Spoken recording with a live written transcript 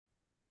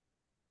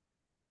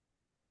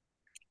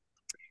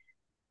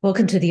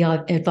Welcome to the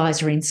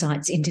Advisor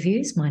Insights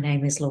interviews. My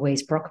name is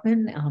Louise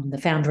Brockman. I'm the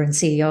founder and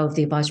CEO of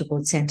the Advisory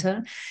Board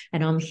Centre,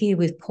 and I'm here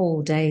with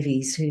Paul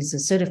Davies, who's a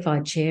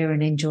certified chair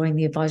and enjoying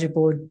the Advisory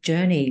Board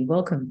journey.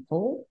 Welcome,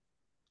 Paul.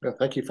 Yeah,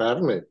 thank you for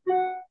having me.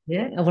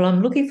 Yeah, well,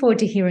 I'm looking forward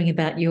to hearing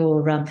about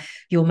your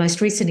most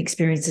recent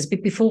experiences.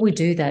 But before we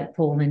do that,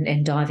 Paul,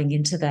 and diving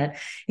into that,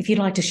 if you'd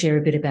like to share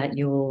a bit about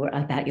your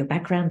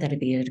background, that'd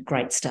be a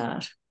great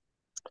start.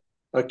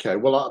 Okay,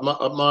 well,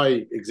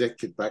 my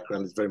executive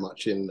background is very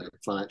much in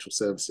financial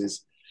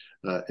services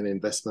and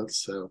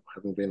investments. So,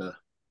 having been a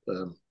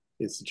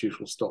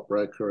institutional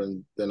stockbroker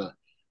and then a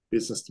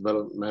business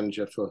development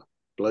manager for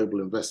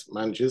global investment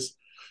managers.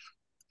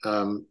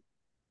 To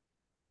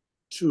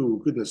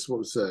goodness, what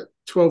was that?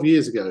 12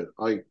 years ago,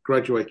 I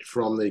graduated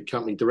from the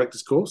company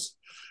directors course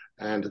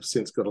and have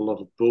since got a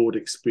lot of board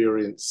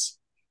experience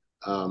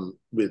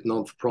with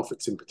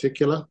non-for-profits in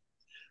particular.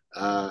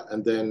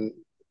 And then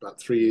about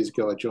 3 years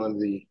ago, I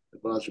joined the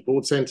Advisory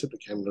Board Centre,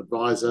 became an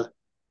advisor,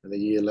 and a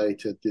year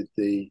later did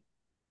the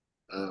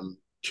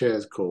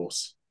chairs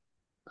course.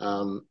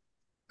 And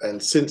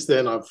since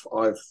then, I've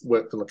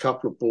worked on a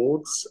couple of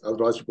boards,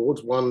 advisory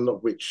boards, one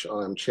of which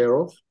I am chair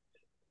of.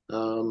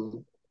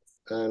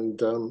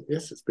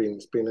 Yes, it's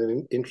been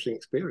an interesting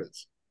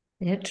experience.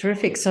 Yeah,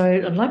 terrific. So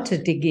I'd like to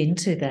dig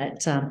into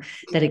that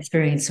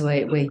experience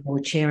where you're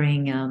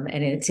chairing,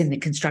 and it's in the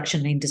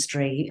construction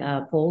industry,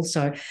 Paul.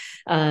 So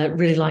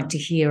really like to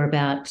hear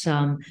about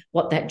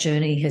what that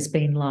journey has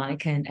been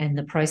like and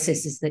the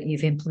processes that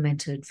you've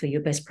implemented for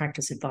your best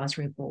practice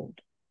advisory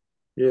board.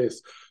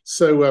 Yes.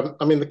 So,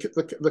 I mean,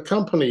 the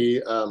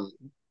company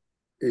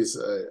is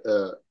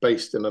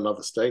based in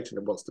another state and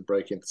it wants to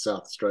break into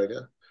South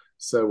Australia.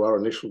 So our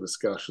initial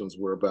discussions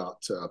were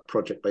about a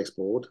project-based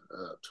board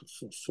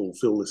to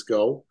fulfill this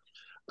goal.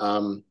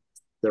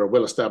 They're a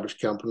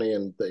well-established company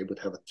and they would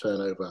have a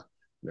turnover,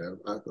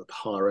 at the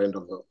higher end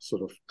of the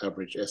sort of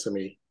average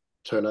SME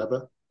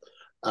turnover.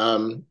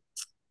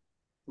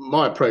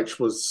 My approach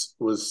was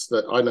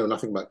that I know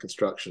nothing about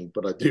construction,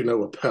 but I do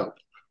know about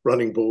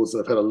running boards.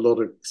 I've had a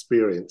lot of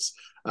experience,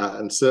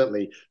 and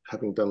certainly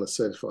having done the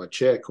certified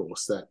chair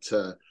course,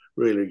 that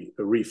really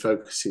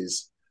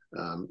refocuses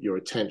your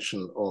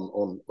attention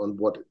on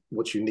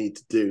what you need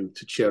to do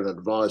to chair an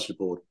advisory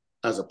board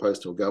as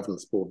opposed to a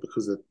governance board,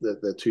 because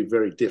they're two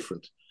very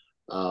different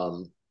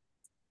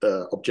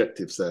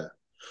objectives there.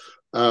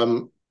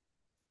 And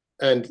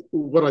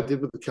what I did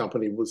with the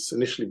company was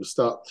initially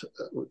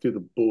do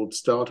the board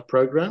starter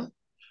program,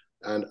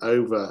 and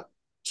over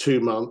 2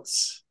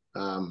 months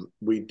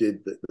we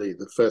did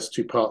the first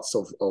two parts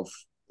of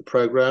the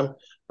program,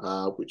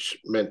 which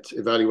meant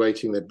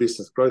evaluating their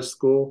business growth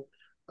score,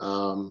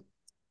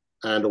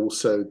 and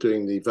also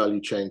doing the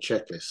value chain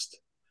checklist.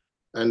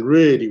 And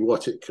really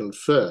what it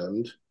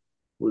confirmed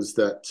was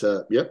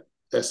that, yep,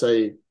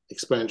 SA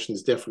expansion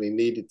is definitely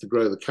needed to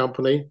grow the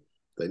company.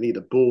 They need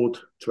a board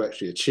to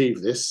actually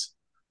achieve this.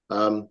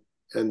 And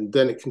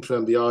then it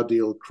confirmed the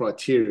ideal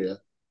criteria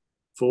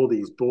for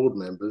these board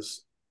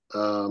members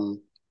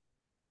to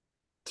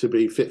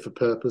be fit for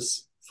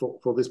purpose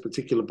for this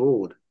particular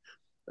board.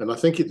 And I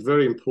think it's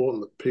very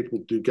important that people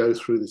do go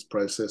through this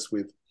process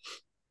with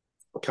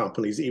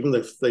companies, even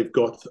if they've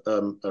got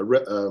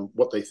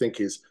what they think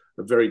is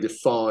a very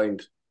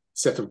defined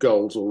set of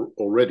goals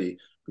already,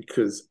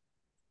 because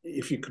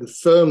if you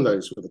confirm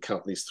those with the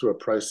companies through a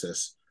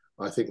process,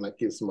 I think that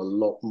gives them a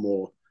lot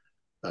more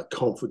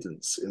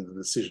confidence in the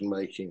decision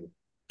making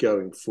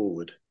going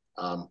forward.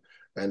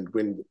 And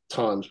when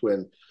times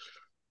when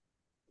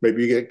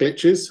maybe you get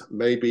glitches,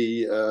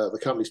 maybe the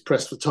company's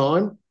pressed for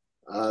time,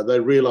 they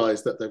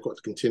realize that they've got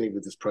to continue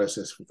with this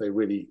process if they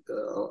really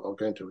are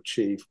going to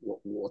achieve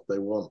what they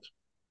want.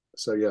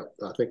 So, yeah,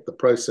 I think the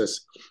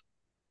process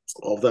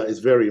of that is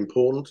very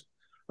important.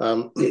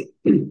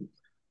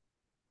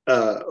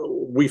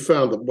 We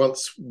found that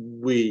once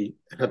we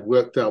had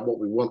worked out what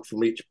we want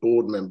from each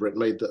board member, it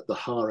made the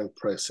hiring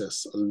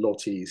process a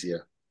lot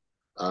easier.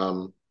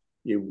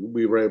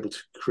 We were able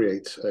to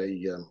create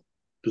a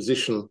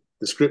position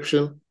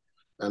description,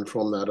 and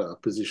from that a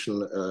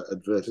position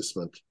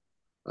advertisement.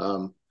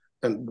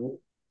 And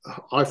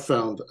I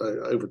found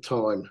over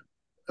time,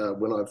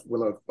 when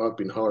I've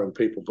been hiring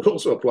people, but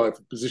also applying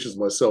for positions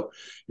myself,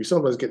 you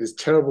sometimes get this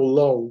terrible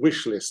long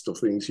wish list of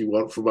things you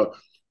want from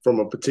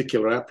a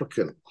particular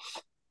applicant.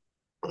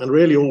 And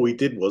really, all we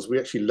did was we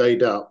actually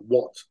laid out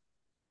what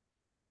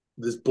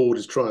this board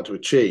is trying to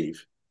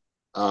achieve,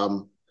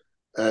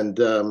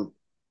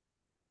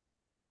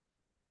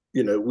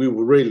 we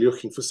were really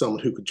looking for someone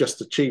who could just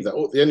achieve that.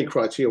 The only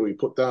criteria we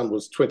put down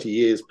was 20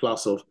 years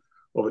plus of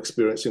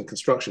experience in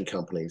construction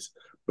companies,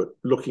 but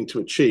looking to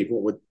achieve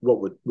what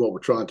we're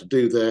trying to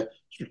do there: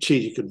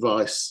 strategic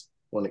advice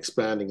on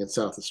expanding in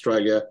South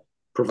Australia,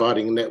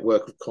 providing a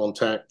network of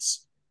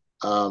contacts,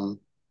 and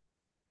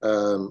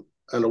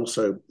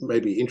also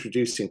maybe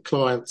introducing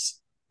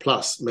clients,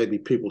 plus maybe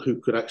people who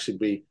could actually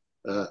be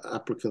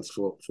applicants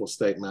for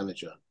state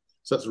manager.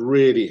 So that's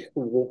really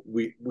what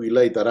we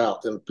laid that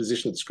out in the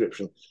position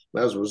description.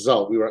 And as a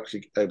result, we were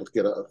actually able to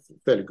get a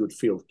fairly good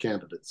field of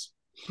candidates.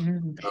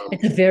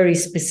 It's a very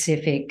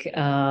specific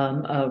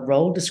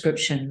role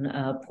description,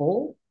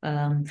 Paul.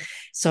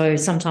 So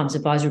sometimes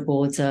advisory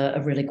boards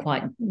are really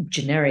quite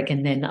generic,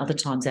 and then other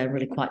times they're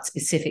really quite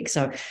specific.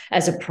 So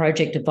as a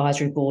project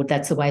advisory board,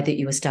 that's the way that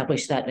you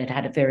established that it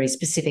had a very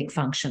specific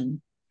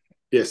function.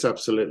 Yes,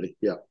 absolutely.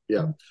 Yeah,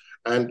 yeah.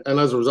 And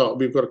as a result,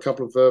 we've got a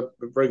couple of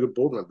very good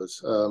board members,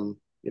 who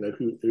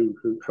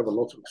have a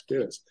lot of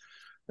experience,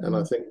 and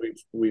I think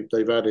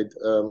they've added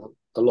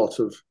a lot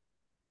of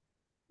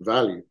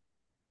value.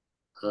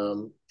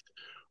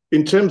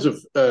 In terms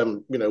of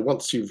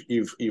once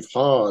you've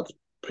hired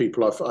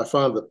people, I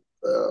find that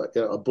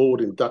a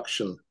board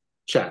induction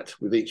chat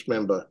with each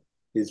member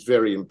is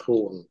very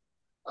important.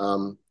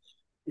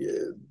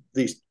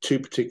 These two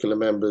particular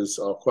members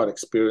are quite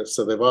experienced,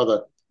 so they've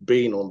either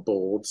been on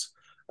boards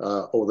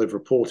or they've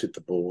reported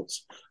to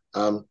boards,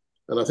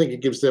 and I think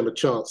it gives them a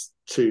chance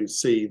to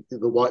see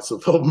the whites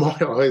of my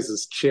eyes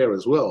as chair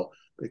as well,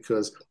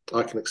 because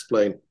I can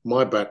explain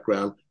my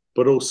background,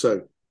 but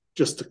also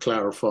just to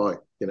clarify,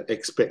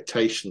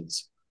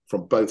 expectations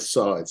from both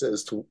sides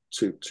as to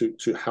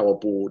how a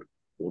board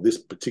or this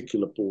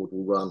particular board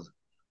will run,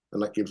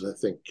 and that gives, I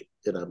think,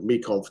 me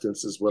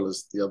confidence as well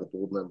as the other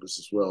board members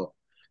as well.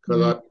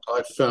 Because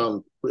I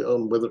found,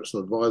 whether it's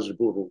an advisory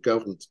board or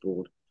governance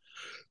board,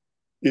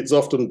 it's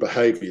often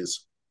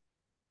behaviours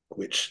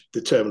which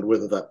determine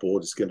whether that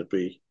board is going to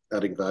be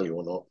adding value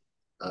or not,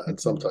 and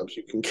sometimes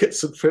you can get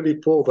some fairly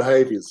poor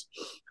behaviours,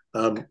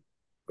 but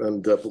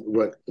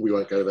we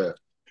won't go there.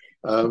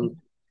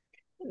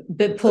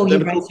 But Paul, you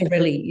raised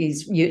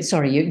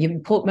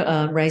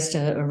raised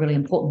a really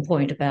important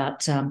point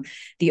about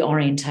the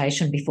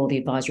orientation before the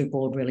advisory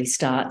board really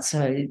starts, so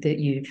that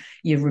you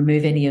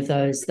remove any of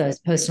those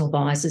personal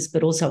biases,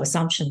 but also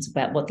assumptions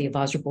about what the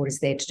advisory board is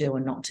there to do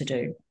and not to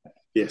do.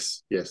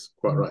 Yes,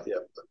 quite right. Yeah,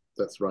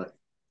 that's right.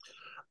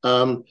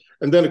 And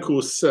then, of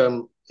course,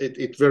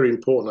 it's very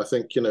important, I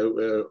think,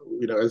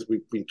 as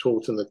we've been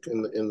taught in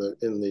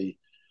the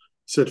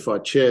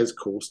certified chairs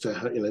course,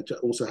 to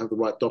also have the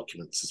right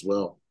documents as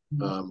well,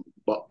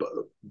 but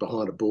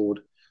behind a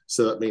board.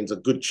 So that means a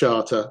good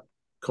charter,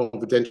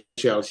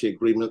 confidentiality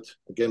agreement,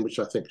 again, which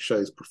I think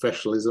shows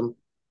professionalism,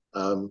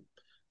 and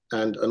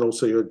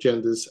also your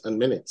agendas and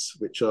minutes,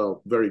 which are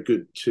very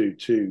good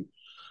to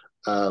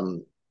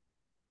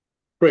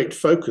create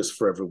focus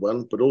for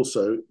everyone, but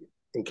also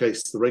in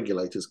case the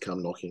regulators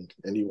come knocking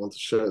and you want to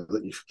show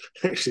that you've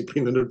actually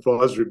been an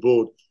advisory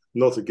board,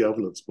 not a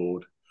governance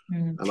board.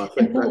 And I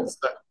think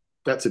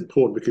that's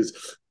important,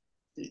 because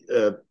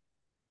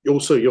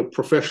also your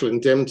professional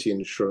indemnity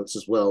insurance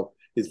as well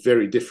is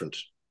very different.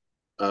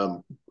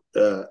 And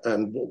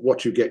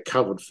what you get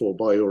covered for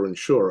by your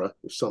insurer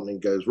if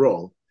something goes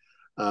wrong,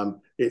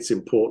 it's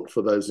important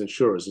for those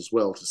insurers as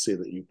well to see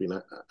that you've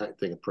been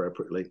acting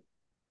appropriately.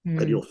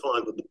 And you'll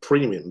find that the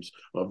premiums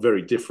are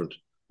very different.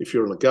 If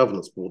you're on a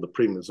governance board, the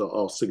premiums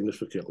are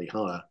significantly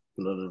higher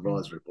than an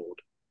advisory board.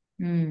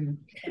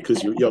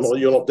 Because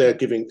you're not there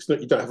giving,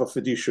 you don't have a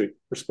fiduciary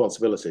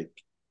responsibility.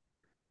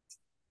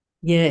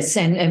 Yes,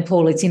 and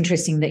Paul, it's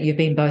interesting that you've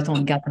been both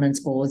on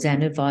governance boards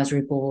and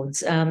advisory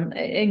boards.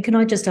 And can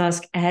I just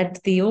ask, had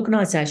the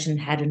organisation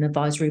had an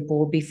advisory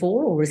board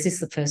before, or is this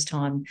the first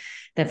time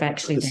they've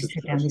actually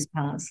ventured down this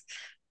path?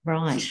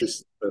 Right. This is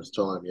the first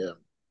time, yeah.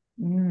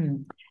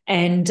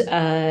 And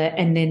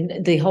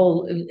then the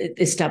whole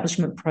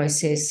establishment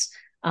process,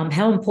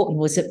 how important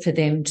was it for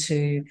them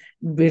to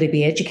really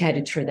be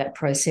educated through that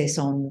process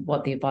on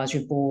what the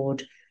advisory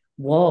board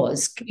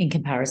was in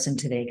comparison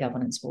to their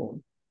governance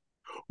board?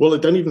 Well, they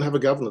don't even have a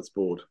governance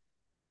board.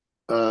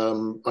 They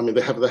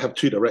have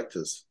two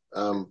directors.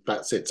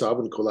 That's it. So I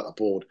wouldn't call that a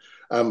board.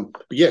 But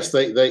yes,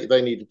 they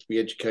needed to be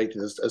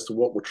educated as to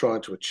what we're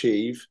trying to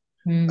achieve,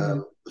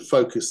 the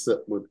focus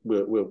that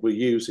we're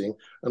using,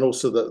 and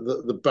also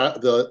the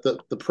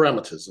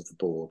parameters of the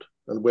board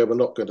and where we're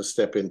not going to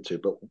step into,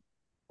 but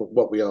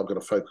what we are going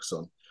to focus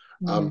on.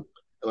 And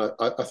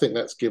I think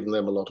that's given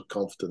them a lot of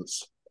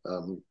confidence.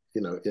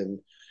 In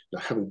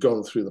having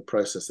gone through the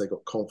process, they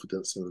got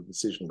confidence in the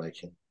decision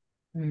making.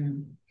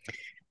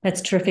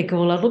 That's terrific.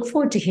 Well, I look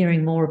forward to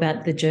hearing more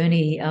about the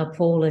journey,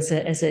 Paul, as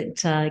it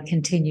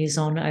continues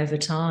on over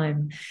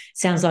time.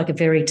 Sounds like a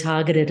very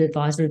targeted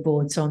advisory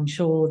board, so I'm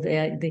sure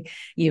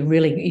you're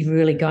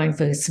really going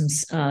for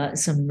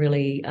some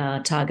really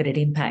targeted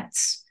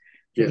impacts.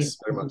 Yes,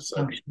 very much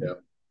so. Yeah.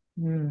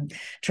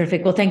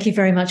 Terrific. Well, thank you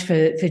very much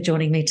for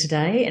joining me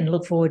today, and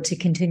look forward to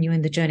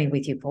continuing the journey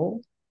with you,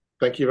 Paul.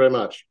 Thank you very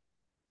much.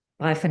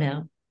 Bye for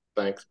now.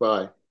 Thanks.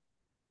 Bye.